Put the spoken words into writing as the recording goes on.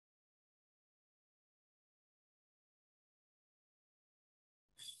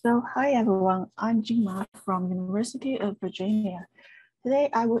So, hi everyone, I'm Jing from University of Virginia. Today,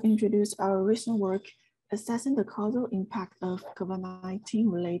 I will introduce our recent work assessing the causal impact of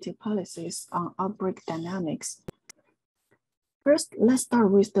COVID-19 related policies on outbreak dynamics. First, let's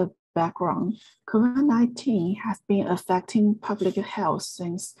start with the background. COVID-19 has been affecting public health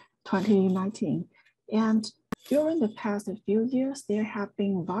since 2019, and during the past few years, there have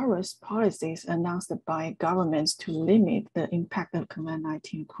been various policies announced by governments to limit the impact of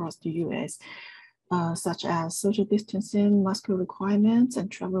COVID-19 across the US, such as social distancing, mask requirements,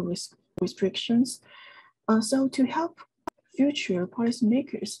 and travel restrictions. So to help future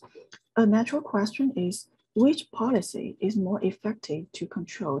policymakers, a natural question is, which policy is more effective to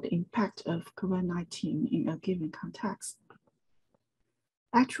control the impact of COVID-19 in a given context?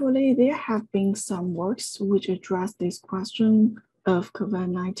 Actually, there have been some works which address this question of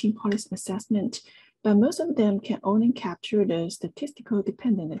COVID-19 policy assessment, but most of them can only capture the statistical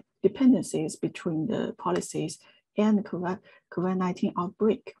dependencies between the policies and the COVID-19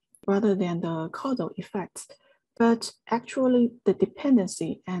 outbreak, rather than the causal effects. But actually, the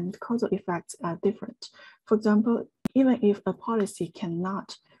dependency and causal effects are different. For example, even if a policy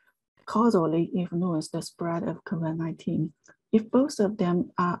cannot causally influence the spread of COVID-19, if both of them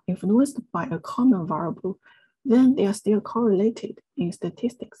are influenced by a common variable, then they are still correlated in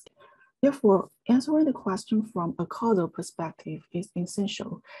statistics. Therefore, answering the question from a causal perspective is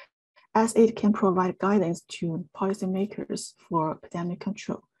essential, as it can provide guidance to policymakers for epidemic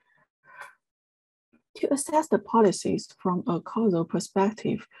control. To assess the policies from a causal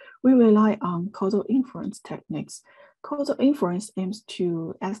perspective, we rely on causal inference techniques. Causal inference aims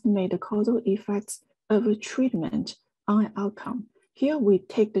to estimate the causal effects of a treatment on an outcome. Here we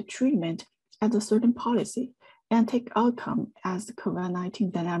take the treatment as a certain policy and take outcome as the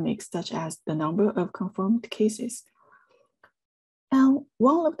COVID-19 dynamics, such as the number of confirmed cases. And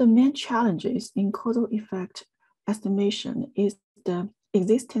one of the main challenges in causal effect estimation is the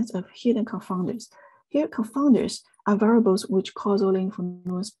existence of hidden confounders. Here, confounders are variables which causally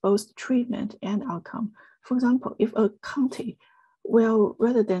influence both treatment and outcome. For example, if a county where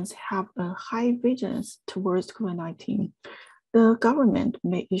residents have a high vigilance towards COVID-19, the government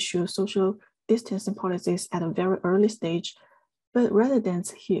may issue social distancing policies at a very early stage, but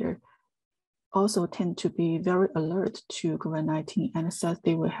residents here also tend to be very alert to COVID-19 and thus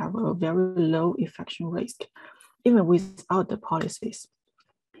they will have a very low infection risk, even without the policies.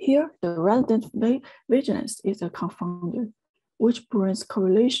 Here, the resident vigilance is a confounder, which brings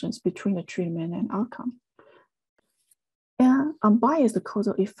correlations between the treatment and outcome. And unbiased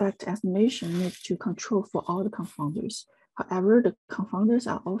causal effect estimation needs to control for all the confounders. However, the confounders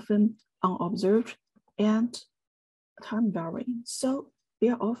are often unobserved and time varying, so they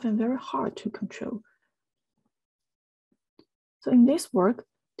are often very hard to control. So in this work,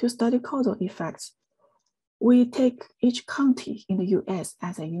 to study causal effects, we take each county in the US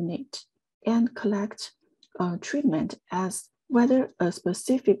as a unit and collect treatment as whether a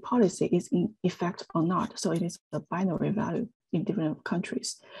specific policy is in effect or not. So it is a binary value in different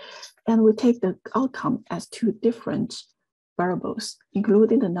countries. And we take the outcome as two different variables,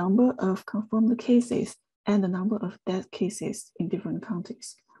 including the number of confirmed cases and the number of death cases in different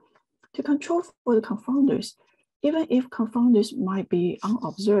counties. To control for the confounders, even if confounders might be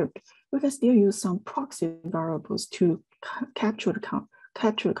unobserved, we can still use some proxy variables to capture the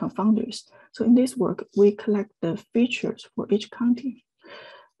confounders. So in this work, we collect the features for each county,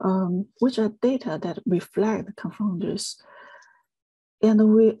 which are data that reflect the confounders.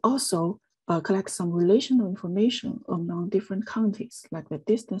 And we also collect some relational information among different counties, like the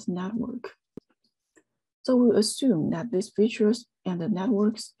distance network. So we assume that these features and the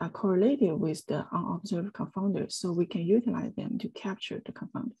networks are correlated with the unobserved confounders, so we can utilize them to capture the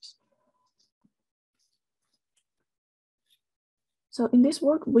confounders. So in this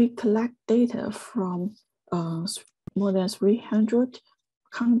work, we collect data from more than 300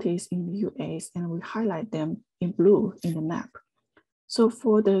 counties in the US, and we highlight them in blue in the map. So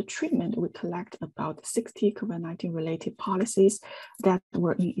for the treatment, we collect about 60 COVID-19 related policies that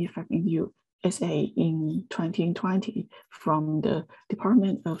were in effect in the USA in 2020 from the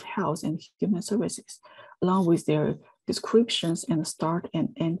Department of Health and Human Services, along with their descriptions and start and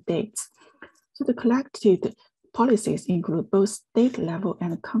end dates. So the collected policies include both state level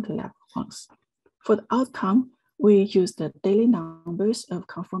and county level ones. For the outcome, we use the daily numbers of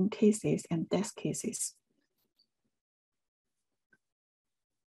confirmed cases and death cases.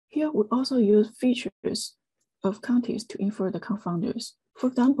 Here, we also use features of counties to infer the confounders. For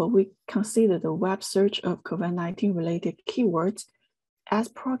example, we consider the web search of COVID-19 related keywords as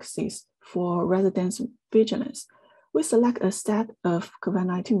proxies for residents' vigilance. We select a set of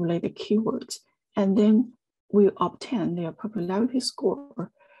COVID-19 related keywords, and then we obtain their popularity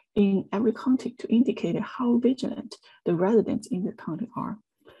score in every county to indicate how vigilant the residents in the county are.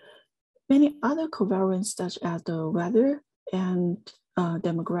 Many other covariants, such as the weather and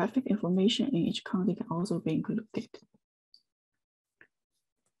demographic information in each county, can also be included.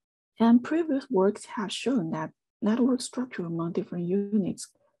 And previous works have shown that network structure among different units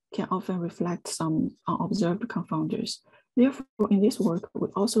can often reflect some unobserved confounders. Therefore, in this work, we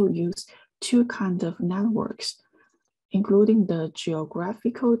also use two kinds of networks, including the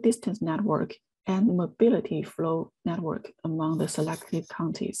geographical distance network and mobility flow network among the selected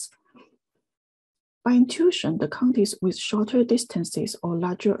counties. By intuition, the counties with shorter distances or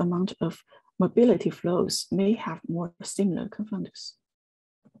larger amount of mobility flows may have more similar confounders.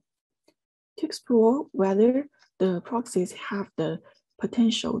 To explore whether the proxies have the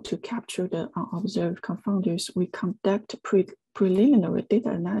potential to capture the unobserved confounders, we conduct preliminary data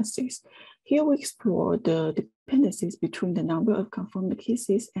analysis. Here we explore the dependencies between the number of confirmed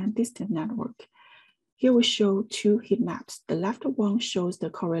cases and distance network. Here we show two heat maps. The left one shows the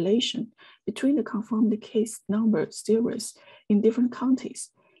correlation between the confirmed case number series in different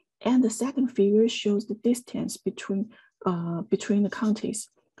counties. And the second figure shows the distance between the counties.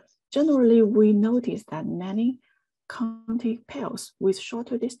 Generally, we notice that many county pairs with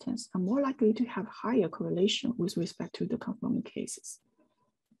shorter distance are more likely to have higher correlation with respect to the confirmed cases.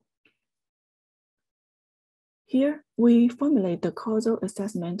 Here, we formulate the causal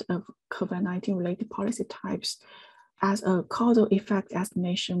assessment of COVID-19 related policy types as a causal effect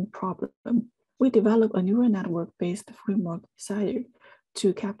estimation problem. We develop a neural network-based framework decided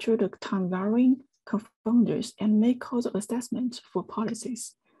to capture the time-varying confounders and make causal assessments for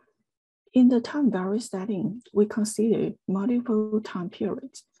policies. In the time-varying setting, we consider multiple time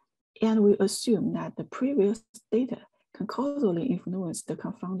periods, and we assume that the previous data can causally influence the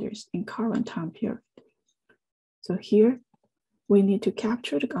confounders in current time period. So here, we need to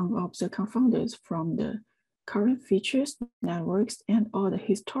capture the unobserved confounders from the current features, networks, and all the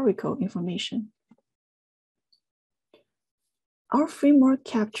historical information. Our framework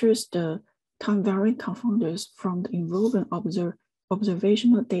captures the time-varying confounders from the enrollment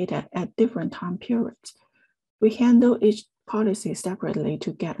observational data at different time periods. We handle each policy separately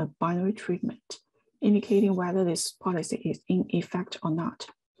to get a binary treatment, indicating whether this policy is in effect or not.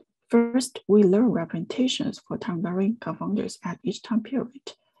 First, we learn representations for time-varying confounders at each time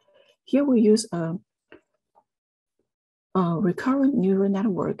period. Here we use a recurrent neural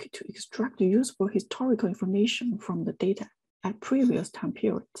network to extract useful historical information from the data at previous time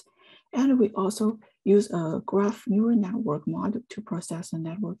periods. And we also use a graph neural network model to process the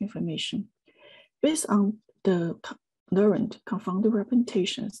network information. Based on the learned confounded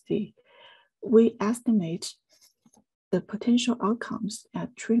representations, we estimate the potential outcomes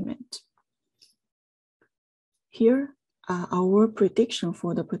at treatment. Here are our prediction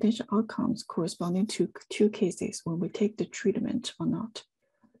for the potential outcomes corresponding to two cases when we take the treatment or not.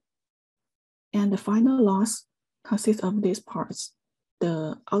 And the final loss consists of these parts: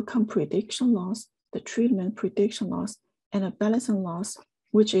 the outcome prediction loss, the treatment prediction loss, and a balancing loss,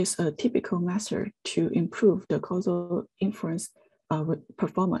 which is a typical method to improve the causal inference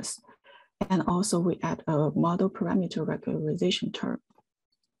performance. And also we add a model parameter regularization term.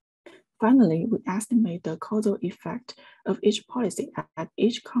 Finally, we estimate the causal effect of each policy at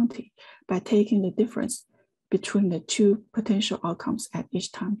each county by taking the difference between the two potential outcomes at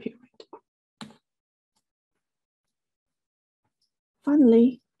each time period.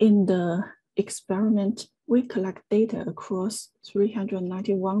 Finally, in the experiment, we collect data across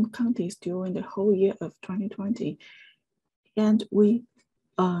 391 counties during the whole year of 2020. And we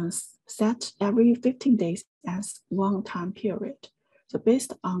set every 15 days as one time period. So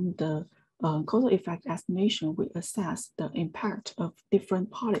based on the causal effect estimation, we assess the impact of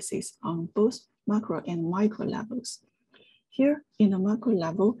different policies on both macro and micro levels. Here in the macro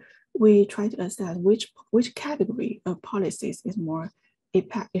level, we try to assess which category of policies is more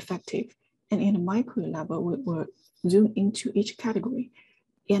effective. And in the micro level, we will zoom into each category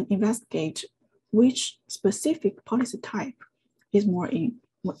and investigate which specific policy type is more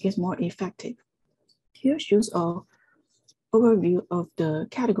effective. Here shows an overview of the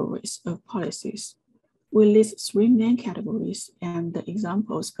categories of policies. We list 3 main categories and the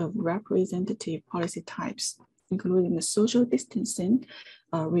examples of representative policy types, including the social distancing,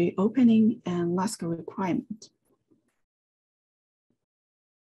 reopening, and mask requirement.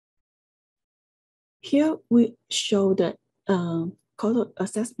 Here we show the causal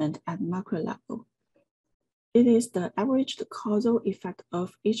assessment at macro level. It is the averaged causal effect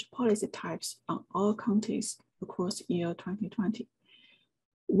of each policy types on all counties across year 2020.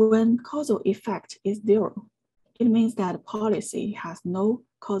 When causal effect is zero, it means that policy has no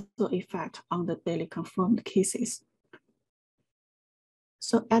causal effect on the daily confirmed cases.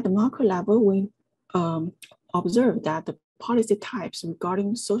 So at the macro level, we observe that the policy types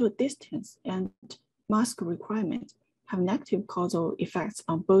regarding social distance and mask requirements have negative causal effects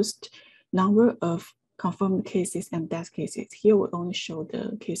on both number of confirmed cases and death cases. Here we only show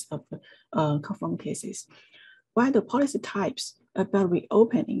the case of confirmed cases. While the policy types about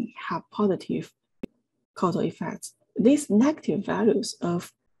reopening have positive causal effects, these negative values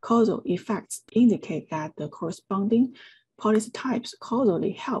of causal effects indicate that the corresponding policy types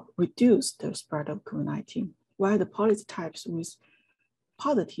causally help reduce the spread of COVID-19, while the policy types with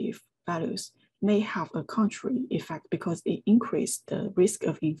positive values may have a contrary effect because it increases the risk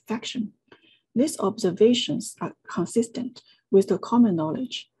of infection. These observations are consistent with the common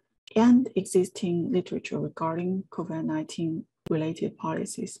knowledge and existing literature regarding COVID-19 related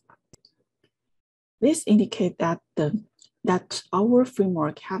policies. This indicates that our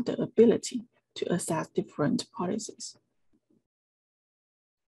framework have the ability to assess different policies.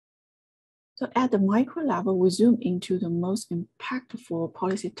 So at the micro level, we zoom into the most impactful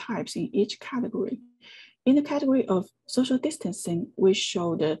policy types in each category. In the category of social distancing, we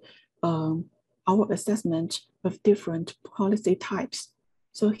show our assessment of different policy types.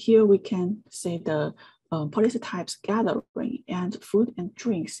 So here we can say the policy types gathering and food and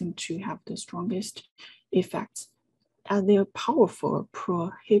drink seem to have the strongest effects, as they powerfully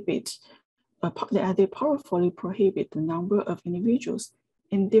prohibit the number of individuals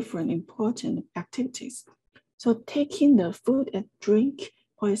in different important activities. So taking the food and drink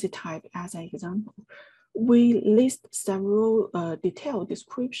policy type as an example, we list several detailed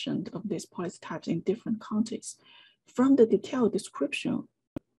descriptions of these policy types in different countries. From the detailed description,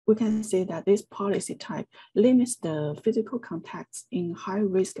 we can say that this policy type limits the physical contacts in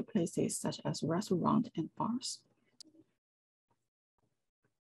high-risk places such as restaurants and bars.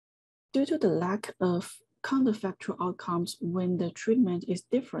 Due to the lack of counterfactual outcomes when the treatment is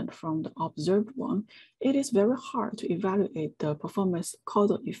different from the observed one, it is very hard to evaluate the performance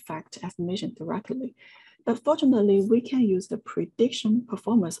causal effect estimation directly. But fortunately, we can use the prediction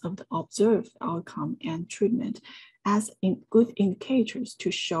performance of the observed outcome and treatment as good indicators to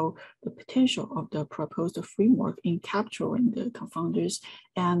show the potential of the proposed framework in capturing the confounders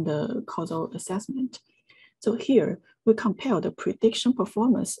and the causal assessment. So here, we compare the prediction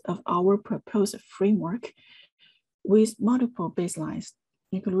performance of our proposed framework with multiple baselines,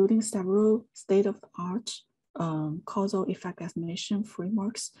 including several state-of-the-art causal effect estimation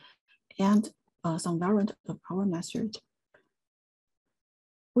frameworks and some variant of our method.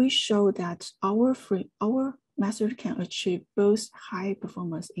 We show that our method can achieve both high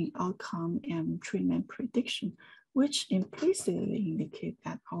performance in outcome and treatment prediction, which implicitly indicate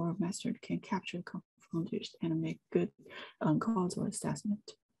that our method can capture confounders and make good causal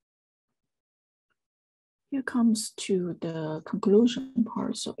assessment. Here comes to the conclusion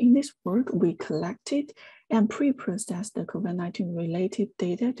part. So in this work, we collected and pre-processed the COVID-19 related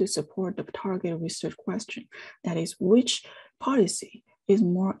data to support the target research question. That is, which policy is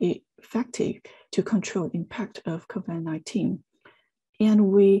more effective to control the impact of COVID-19? And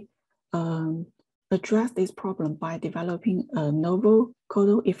we address this problem by developing a novel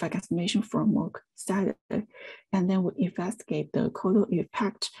causal effect estimation framework, SEST, and then we investigate the causal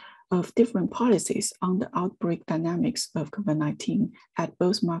effect of different policies on the outbreak dynamics of COVID-19 at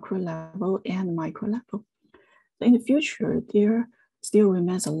both macro level and micro level. In the future, there still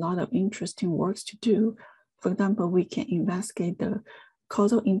remains a lot of interesting works to do. For example, we can investigate the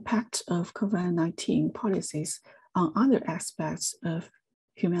causal impact of COVID-19 policies on other aspects of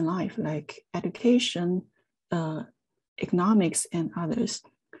human life, like education, economics, and others.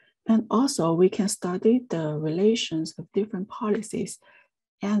 And also, we can study the relations of different policies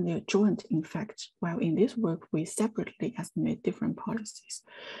and their joint effect, while in this work, we separately estimate different policies.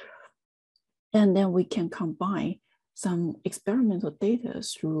 And then we can combine some experimental data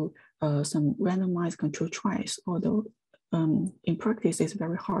through some randomized controlled trials, although in practice, it's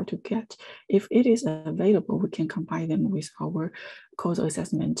very hard to get. If it is available, we can combine them with our causal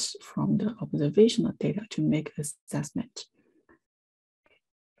assessments from the observational data to make assessment.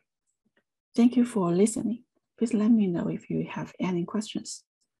 Thank you for listening. Please let me know if you have any questions.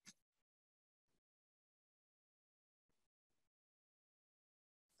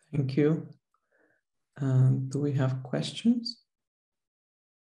 Thank you. Do we have questions?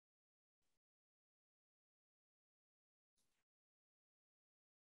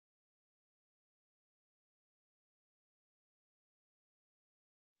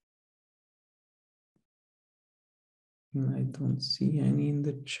 I don't see any in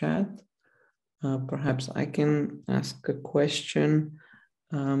the chat. Perhaps I can ask a question.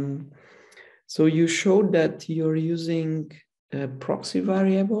 So you showed that you're using proxy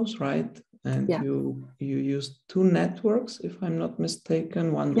variables, right? And Yeah. you use two networks, if I'm not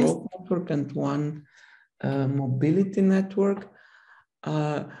mistaken, one Yes. road network and one mobility network.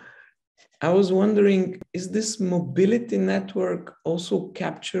 I was wondering, is this mobility network also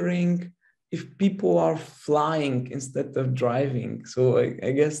capturing if people are flying instead of driving? So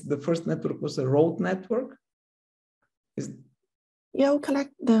I guess the first network was a road network. Yeah, we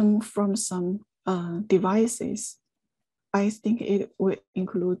collect them from some devices. I think it will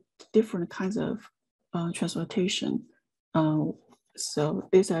include different kinds of transportation. So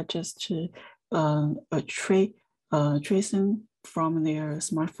these are just tracing from their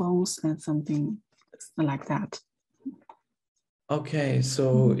smartphones and something like that. Okay,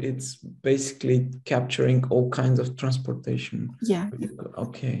 so it's basically capturing all kinds of transportation. Yeah.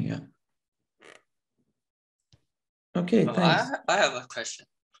 Okay, yeah. Okay, thanks. I have a question.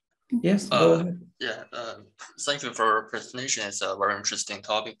 Yes, go ahead. Yeah, thank you for your presentation. It's a very interesting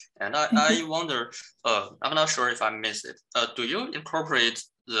topic. And I wonder, I'm not sure if I missed it. Do you incorporate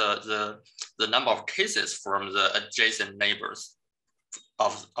the number of cases from the adjacent neighbors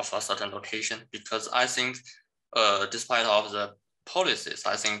of a certain location? Because I think, despite of the policies,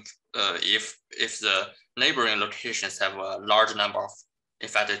 I think if the neighboring locations have a large number of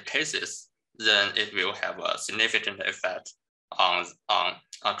infected cases, then it will have a significant effect on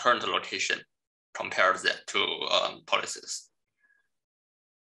current location compared to policies.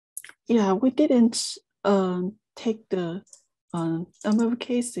 Yeah, we didn't take the number of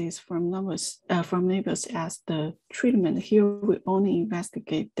cases from neighbors as the treatment. Here we only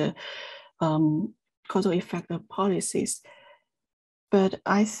investigate the causal effect of policies. But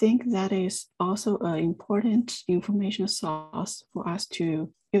I think that is also an important information source for us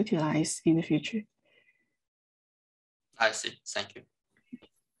to utilize in the future. I see. Thank you.